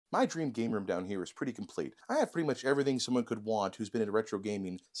My dream game room down here is pretty complete. I have pretty much everything someone could want who's been into retro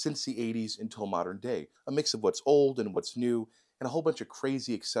gaming since the 80s until modern day. A mix of what's old and what's new, and a whole bunch of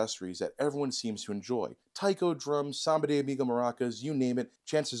crazy accessories that everyone seems to enjoy. Taiko drums, Samba de Amigo maracas, you name it,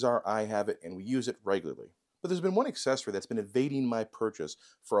 chances are I have it and we use it regularly. But there's been one accessory that's been evading my purchase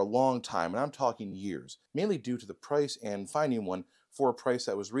for a long time, and I'm talking years, mainly due to the price and finding one for a price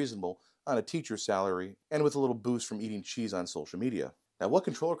that was reasonable on a teacher's salary and with a little boost from eating cheese on social media. Now, what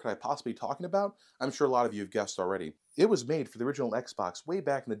controller could I possibly be talking about? I'm sure a lot of you have guessed already. It was made for the original Xbox way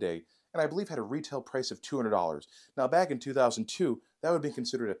back in the day, and I believe had a retail price of $200. Now, back in 2002, that would have been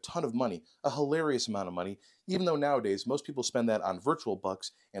considered a ton of money, a hilarious amount of money, even though nowadays most people spend that on virtual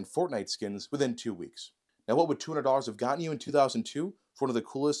bucks and Fortnite skins within 2 weeks. Now, what would $200 have gotten you in 2002 for one of the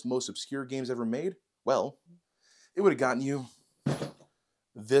coolest, most obscure games ever made? Well, it would have gotten you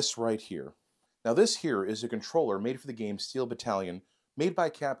this right here. Now, this here is a controller made for the game Steel Battalion, made by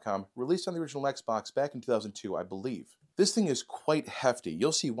Capcom, released on the original Xbox back in 2002, I believe. This thing is quite hefty.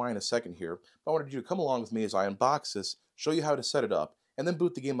 You'll see why in a second here, but I wanted you to come along with me as I unbox this, show you how to set it up, and then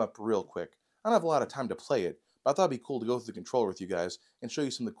boot the game up real quick. I don't have a lot of time to play it, but I thought it'd be cool to go through the controller with you guys and show you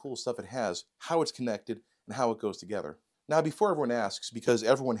some of the cool stuff it has, how it's connected, and how it goes together. Now, before everyone asks, because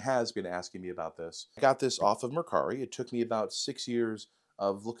everyone has been asking me about this, I got this off of Mercari. It took me about 6 years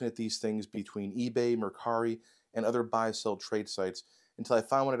of looking at these things between eBay, Mercari, and other buy-sell trade sites until I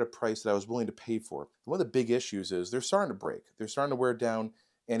found one at a price that I was willing to pay for. One of the big issues is they're starting to break. They're starting to wear down,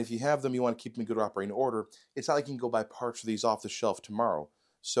 and if you have them, you want to keep them in good operating order. It's not like you can go buy parts for these off the shelf tomorrow.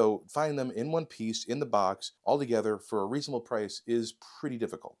 So finding them in one piece, in the box, all together for a reasonable price is pretty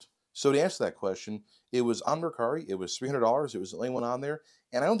difficult. So to answer that question, it was on Mercari, it was $300, it was the only one on there,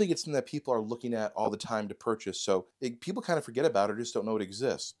 and I don't think it's something that people are looking at all the time to purchase, so people kind of forget about it or just don't know it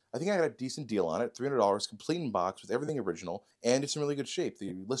exists. I think I got a decent deal on it, $300, complete in box with everything original, and it's in really good shape.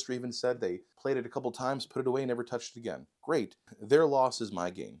 The lister even said they played it a couple times, put it away, and never touched it again. Great. Their loss is my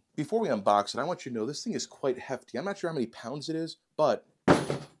gain. Before we unbox it, I want you to know this thing is quite hefty. I'm not sure how many pounds it is, but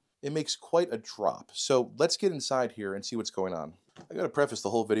it makes quite a drop. So let's get inside here and see what's going on. I gotta preface the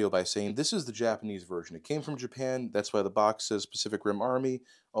whole video by saying this is the Japanese version. It came from Japan, that's why the box says Pacific Rim Army,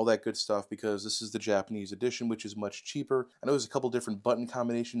 all that good stuff, because this is the Japanese edition, which is much cheaper. I know there's a couple different button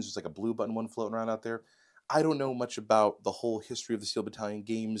combinations, there's like a blue button one floating around out there. I don't know much about the whole history of the Steel Battalion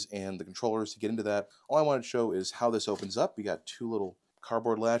games and the controllers to get into that. All I wanted to show is how this opens up. We got two little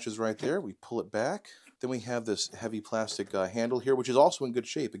cardboard latches right there. We pull it back. Then we have this heavy plastic handle here, which is also in good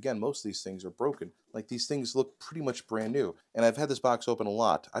shape. Again, most of these things are broken. Like, these things look pretty much brand new. And I've had this box open a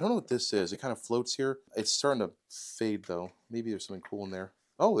lot. I don't know what this is. It kind of floats here. It's starting to fade, though. Maybe there's something cool in there.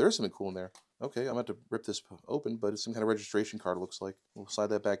 Oh, there's something cool in there. Okay, I'm about to rip this open, but it's some kind of registration card, it looks like. We'll slide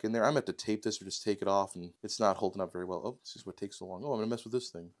that back in there. I'm going to tape this or just take it off, and it's not holding up very well. Oh, this is what takes so long. Oh, I'm going to mess with this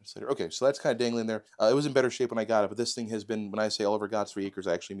thing. Okay, so that's kind of dangling there. It was in better shape when I got it, but this thing has been, when I say all over God's 3 acres,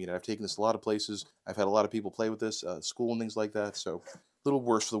 I actually mean it. I've taken this a lot of places. I've had a lot of people play with this, school and things like that, so a little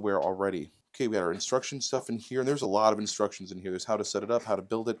worse for the wear already. Okay, we got our instruction stuff in here, and there's a lot of instructions in here. There's how to set it up, how to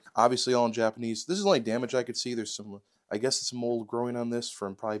build it, obviously all in Japanese. This is the only damage I could see. There's some, I guess it's some mold growing on this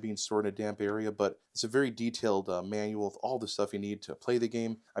from probably being stored in a damp area, but it's a very detailed manual of all the stuff you need to play the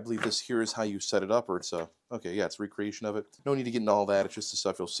game. I believe this here is how you set it up, or it's a, okay, yeah, it's a recreation of it. No need to get into all that, it's just the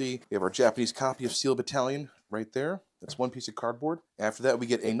stuff you'll see. We have our Japanese copy of Steel Battalion right there. That's one piece of cardboard. After that, we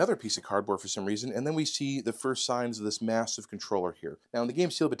get another piece of cardboard for some reason, and then we see the first signs of this massive controller here. Now, in the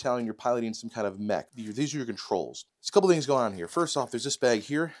game Steel Battalion, you're piloting some kind of mech. These are your controls. There's a couple things going on here. First off, there's this bag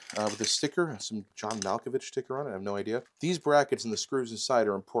here with a sticker, some John Malkovich sticker on it. I have no idea. These brackets and the screws inside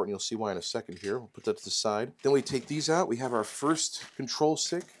are important. You'll see why in a second here. We'll put that to the side. Then we take these out. We have our first control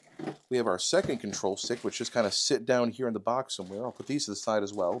stick. We have our second control stick, which just kind of sit down here in the box somewhere. I'll put these to the side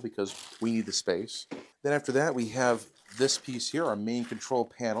as well because we need the space. Then after that, we have this piece here, our main control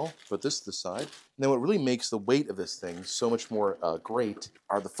panel. Put this to the side. And then what really makes the weight of this thing so much more great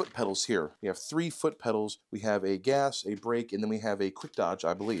are the foot pedals here. We have 3 foot pedals. We have a gas, a brake, and then we have a quick dodge,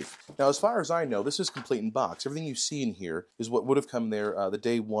 I believe. Now, as far as I know, this is complete in box. Everything you see in here is what would have come there the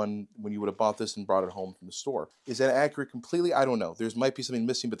day one when you would have bought this and brought it home from the store. Is that accurate completely? I don't know. There might be something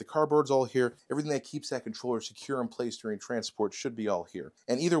missing, but the cardboard's all here. Everything that keeps that controller secure in place during transport should be all here.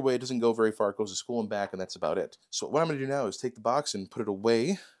 And either way, it doesn't go very far. It goes to school and back, and that's about it. So what I'm going to do now is take the box and put it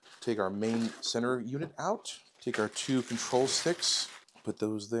away. Take our main center unit out. Take our 2 control sticks. Put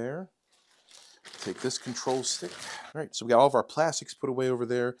those there. Take this control stick. All right, so we got all of our plastics put away over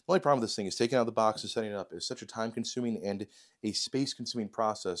there. The only problem with this thing is taking out of the box and setting it up is such a time-consuming and a space-consuming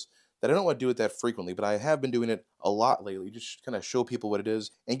process that I don't want to do it that frequently, but I have been doing it a lot lately, just kind of show people what it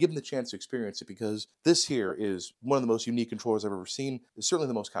is and give them the chance to experience it, because this here is one of the most unique controllers I've ever seen. It's certainly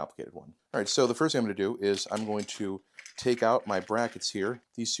the most complicated one. All right, so the first thing I'm going to do is I'm going to take out my brackets here.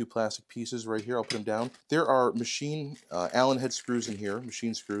 These two plastic pieces right here, I'll put them down. There are machine Allen head screws in here,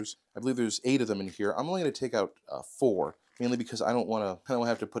 machine screws. I believe there's 8 of them in here. I'm only going to take out 4. Mainly because I don't want to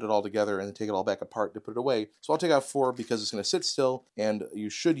have to put it all together and then take it all back apart to put it away. So I'll take out 4 because it's going to sit still, and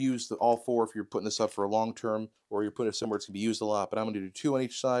you should use all 4 if you're putting this up for a long term or you're putting it somewhere it's going to be used a lot. But I'm going to do 2 on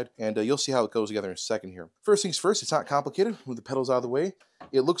each side, and you'll see how it goes together in a second here. First things first, it's not complicated. Move the pedals out of the way.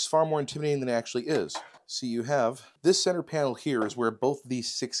 It looks far more intimidating than it actually is. See, you have this center panel here is where both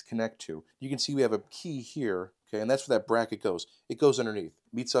these 6 connect to. You can see we have a key here, okay, and that's where that bracket goes. It goes underneath.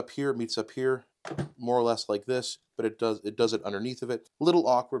 Meets up here, more or less like this, but it does it underneath of it. A little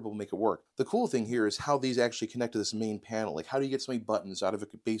awkward, but we'll make it work. The cool thing here is how these actually connect to this main panel. Like, how do you get so many buttons out of a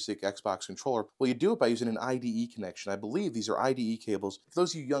basic Xbox controller? Well, you do it by using an IDE connection. I believe these are IDE cables. For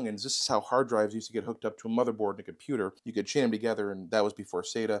those of you youngins, this is how hard drives used to get hooked up to a motherboard and a computer. You could chain them together, and that was before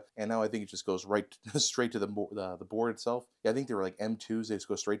SATA, and now I think it just goes right straight to the board itself. Yeah, I think they were like M2s. They just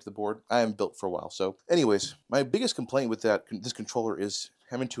go straight to the board. I haven't built for a while. So anyways, my biggest complaint with this controller is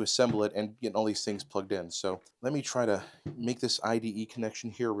having to assemble it and getting all these things plugged in. So let me try to make this IDE connection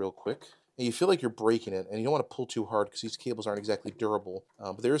here real quick. And you feel like you're breaking it, and you don't want to pull too hard because these cables aren't exactly durable,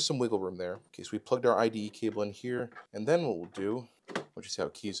 but there is some wiggle room there. Okay, so we plugged our IDE cable in here, and then what we'll do, we'll just see how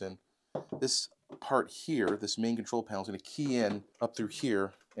it keys in. This part here, this main control panel, is going to key in up through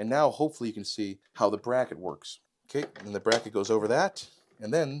here, and now hopefully you can see how the bracket works. Okay, and the bracket goes over that,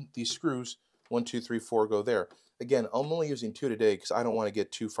 and then these screws, 1, 2, 3, 4, go there. Again, I'm only using 2 today because I don't want to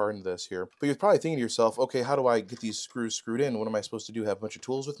get too far into this here. But you're probably thinking to yourself, okay, how do I get these screws screwed in? What am I supposed to do? Have a bunch of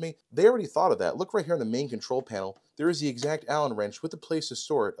tools with me? They already thought of that. Look right here on the main control panel. There is the exact Allen wrench with the place to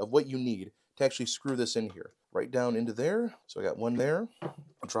store it of what you need to actually screw this in here. Right down into there. So I got one there.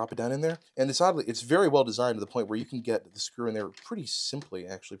 I'll drop it down in there. And it's very well designed to the point where you can get the screw in there pretty simply,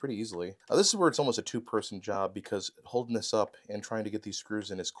 actually, pretty easily. This is where it's almost a 2-person job, because holding this up and trying to get these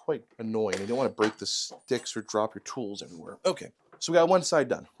screws in is quite annoying. You don't want to break the sticks or drop your tools everywhere. Okay, so we got one side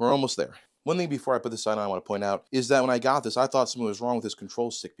done. We're almost there. One thing before I put this on I want to point out is that when I got this, I thought something was wrong with this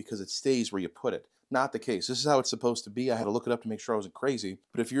control stick because it stays where you put it. Not the case. This is how it's supposed to be. I had to look it up to make sure I wasn't crazy.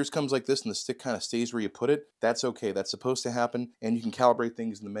 But if yours comes like this and the stick kind of stays where you put it, that's okay. That's supposed to happen. And you can calibrate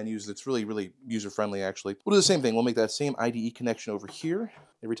things in the menus. It's really, really user-friendly, actually. We'll do the same thing. We'll make that same IDE connection over here.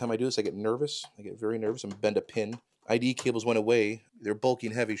 Every time I do this, I get nervous. I get very nervous. I'm going to bend a pin. IDE cables went away. They're bulky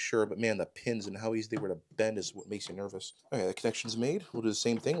and heavy, sure, but man, the pins and how easy they were to bend is what makes you nervous. Okay, the connection's made. We'll do the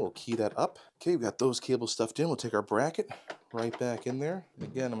same thing. We'll key that up. Okay, we got those cables stuffed in. We'll take our bracket right back in there. And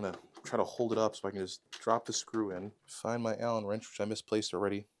again, I'm going to try to hold it up so I can just drop the screw in. Find my Allen wrench, which I misplaced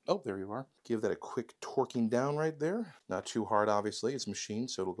already. Oh, there you are. Give that a quick torquing down right there. Not too hard, obviously. It's machined,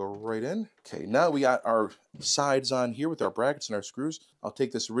 so it'll go right in. Okay, now we got our sides on here with our brackets and our screws. I'll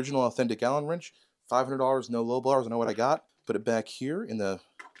take this original authentic Allen wrench. $500, no low bars. I know what I got. Put it back here in the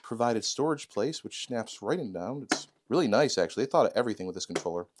provided storage place, which snaps right in down. It's really nice, actually. They thought of everything with this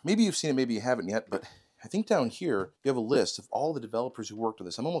controller. Maybe you've seen it, maybe you haven't yet, but I think down here you have a list of all the developers who worked on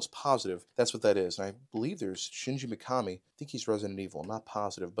this. I'm almost positive that's what that is. And I believe there's Shinji Mikami. I think he's Resident Evil. I'm not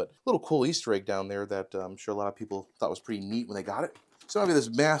positive, but a little cool Easter egg down there that I'm sure a lot of people thought was pretty neat when they got it. So I have this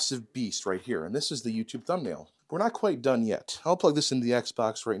massive beast right here, and this is the YouTube thumbnail. We're not quite done yet. I'll plug this into the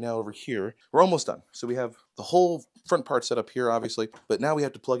Xbox right now over here. We're almost done. So we have the whole front part set up here, obviously, but now we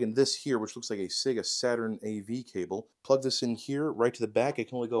have to plug in this here, which looks like a Sega Saturn AV cable. Plug this in here, right to the back. It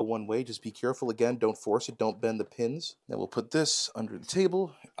can only go one way. Just be careful. Again, don't force it. Don't bend the pins. Then we'll put this under the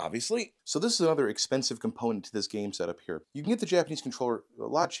table, obviously. So this is another expensive component to this game setup here. You can get the Japanese controller a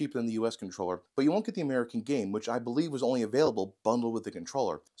lot cheaper than the US controller, but you won't get the American game, which I believe was only available bundled with the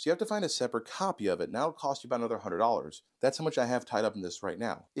controller. So you have to find a separate copy of it. Now it'll cost you about another $100. That's how much I have tied up in this right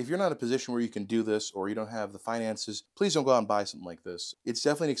now. If you're not in a position where you can do this, or you don't have the finances, please don't go out and buy something like this. It's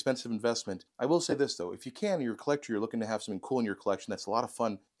definitely an expensive investment. I will say this though, if you can, you're a collector, you're looking to have something cool in your collection that's a lot of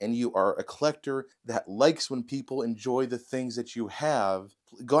fun, and you are a collector that likes when people enjoy the things that you have,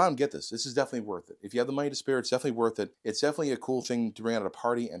 go out and get this. This is definitely worth it. If you have the money to spare, it's definitely worth it. It's definitely a cool thing to bring out at a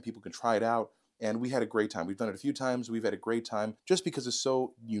party and people can try it out. And we had a great time. We've done it a few times. We've had a great time just because it's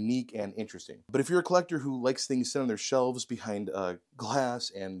so unique and interesting. But if you're a collector who likes things set on their shelves behind glass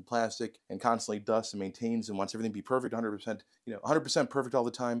and plastic and constantly dusts and maintains and wants everything to be perfect, 100%, 100% perfect all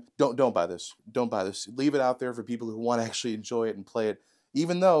the time, don't buy this. Don't buy this. Leave it out there for people who want to actually enjoy it and play it.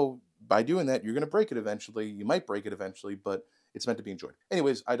 Even though by doing that, you're going to break it eventually. You might break it eventually, but It's meant to be enjoyed.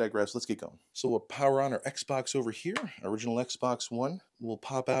 Anyways, I digress. Let's get going. So we'll power on our Xbox over here, original Xbox One. We'll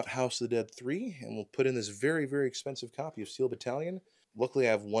pop out House of the Dead 3, and we'll put in this very, very expensive copy of Steel Battalion. Luckily,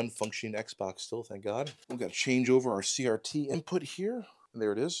 I have one functioning Xbox still, thank God. We've got to change over our CRT input here. And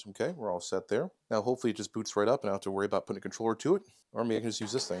there it is. Okay, we're all set there. Now, hopefully it just boots right up and I don't have to worry about putting a controller to it. Or maybe I can just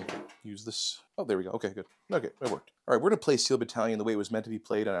use this thing. Use this. Oh, there we go. Okay, good. Okay, it worked. All right, we're going to play Steel Battalion the way it was meant to be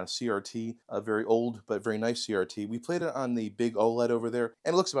played on a CRT, a very old but very nice CRT. We played it on the big OLED over there,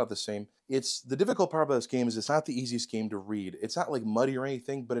 and it looks about the same. It's the difficult part about this game is it's not the easiest game to read. It's not like muddy or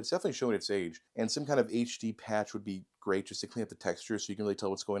anything, but it's definitely showing its age. And some kind of HD patch would be great just to clean up the texture so you can really tell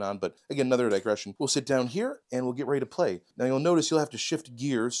what's going on. But again, another digression. We'll sit down here and we'll get ready to play. Now you'll notice you'll have to shift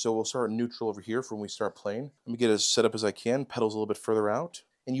gears, so we'll start neutral over here for when we start playing. Let me get as set up as I can, pedals a little bit further out.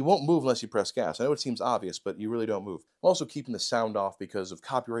 And you won't move unless you press gas. I know it seems obvious, but you really don't move. I'm also keeping the sound off because of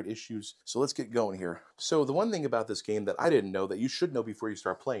copyright issues, so let's get going here. So the one thing about this game that I didn't know that you should know before you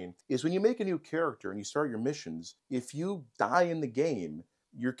start playing is when you make a new character and you start your missions, if you die in the game,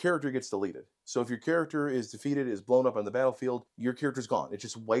 your character gets deleted. So if your character is defeated, is blown up on the battlefield, your character's gone. It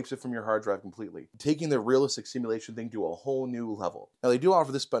just wipes it from your hard drive completely, taking the realistic simulation thing to a whole new level. Now they do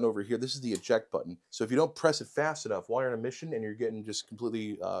offer this button over here. This is the eject button. So if you don't press it fast enough while you're on a mission and you're getting just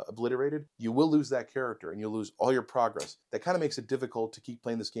completely obliterated, you will lose that character and you'll lose all your progress. That kind of makes it difficult to keep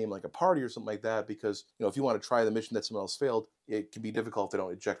playing this game like a party or something like that because, you know, if you want to try the mission that someone else failed, it can be difficult if they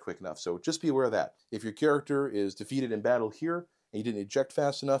don't eject quick enough. So just be aware of that. If your character is defeated in battle here, and you didn't eject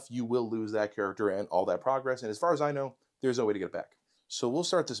fast enough, you will lose that character and all that progress. And as far as I know, there's no way to get it back. So we'll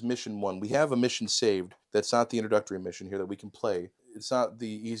start this mission 1. We have a mission saved. That's not the introductory mission here that we can play. It's not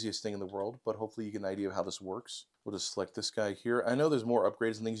the easiest thing in the world, but hopefully you get an idea of how this works. We'll just select this guy here. I know there's more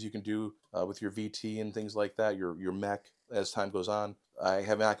upgrades and things you can do with your VT and things like that, your mech as time goes on. I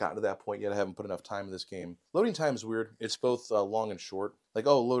have not gotten to that point yet. I haven't put enough time in this game. Loading time is weird. It's both long and short. Like,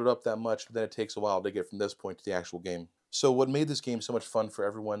 oh, load it up that much, but then it takes a while to get from this point to the actual game. So what made this game so much fun for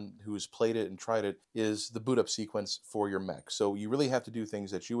everyone who's played it and tried it is the boot up sequence for your mech. So you really have to do things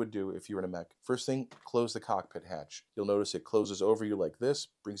that you would do if you were in a mech. First thing, close the cockpit hatch. You'll notice it closes over you like this,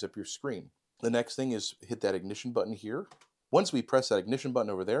 brings up your screen. The next thing is hit that ignition button here. Once we press that ignition button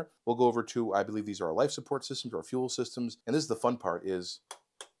over there, we'll go over to, I believe these are our life support systems, our fuel systems. And this is the fun part, is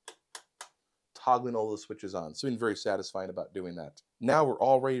toggling all the switches on. Something very satisfying about doing that. Now we're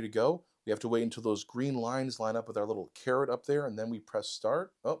all ready to go. We have to wait until those green lines line up with our little caret up there, and then we press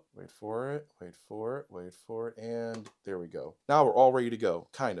start. Oh, wait for it, wait for it, wait for it, and there we go. Now we're all ready to go,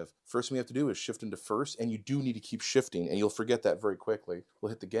 kind of. First thing we have to do is shift into first, and you do need to keep shifting, and you'll forget that very quickly. We'll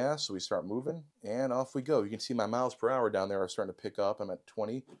hit the gas, so we start moving, and off we go. You can see my miles per hour down there are starting to pick up. I'm at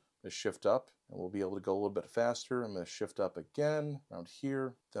 20. I'm going to shift up, and we'll be able to go a little bit faster. I'm going to shift up again, around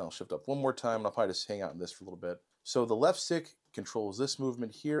here. Then I'll shift up one more time, and I'll probably just hang out in this for a little bit. So the left stick controls this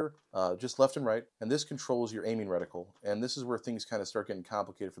movement here, just left and right, and this controls your aiming reticle. And this is where things kind of start getting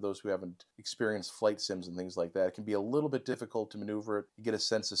complicated for those who haven't experienced flight sims and things like that. It can be a little bit difficult to maneuver it, you get a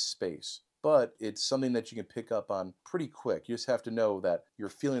sense of space. But it's something that you can pick up on pretty quick. You just have to know that you're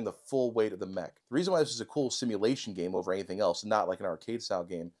feeling the full weight of the mech. The reason why this is a cool simulation game over anything else, not like an arcade style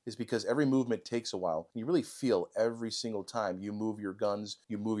game, is because every movement takes a while. You really feel every single time you move your guns,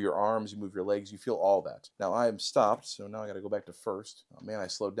 you move your arms, you move your legs, you feel all that. Now I am stopped, so now I gotta go back to first. Oh man, I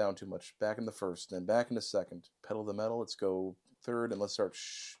slowed down too much. Back into first, then back into second. Pedal to the metal, let's go third, and let's start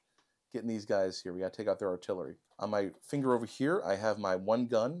getting these guys here. We gotta take out their artillery. On my finger over here, I have my one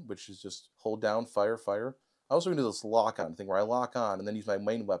gun, which is just hold down, fire, fire. I also can do this lock-on thing where I lock on and then use my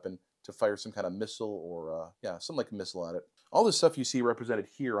main weapon to fire some kind of missile or, yeah, something like a missile at it. All this stuff you see represented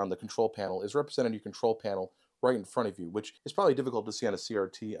here on the control panel is represented in your control panel right in front of you, which is probably difficult to see on a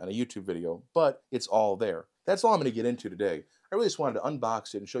CRT on a YouTube video, but it's all there. That's all I'm going to get into today. I really just wanted to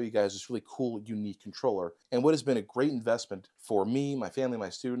unbox it and show you guys this really cool, unique controller and what has been a great investment for me, my family, my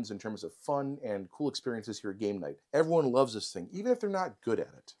students in terms of fun and cool experiences here at game night. Everyone loves this thing, even if they're not good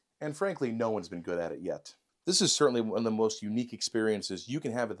at it. And frankly, no one's been good at it yet. This is certainly one of the most unique experiences you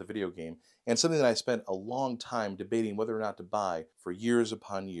can have at the video game, and something that I spent a long time debating whether or not to buy for years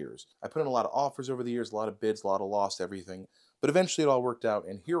upon years. I put in a lot of offers over the years, a lot of bids, a lot of lost everything, but eventually it all worked out,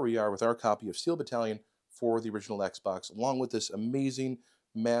 and here we are with our copy of Steel Battalion for the original Xbox, along with this amazing,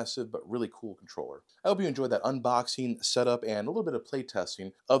 massive, but really cool controller. I hope you enjoyed that unboxing, setup, and a little bit of play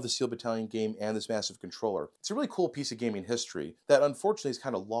testing of the Steel Battalion game and this massive controller. It's a really cool piece of gaming history that unfortunately is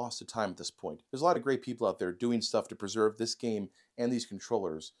kind of lost to time at this point. There's a lot of great people out there doing stuff to preserve this game and these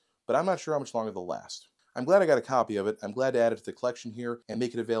controllers, but I'm not sure how much longer they'll last. I'm glad I got a copy of it. I'm glad to add it to the collection here and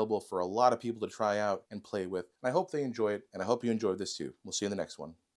make it available for a lot of people to try out and play with. And I hope they enjoy it, and I hope you enjoyed this too. We'll see you in the next one.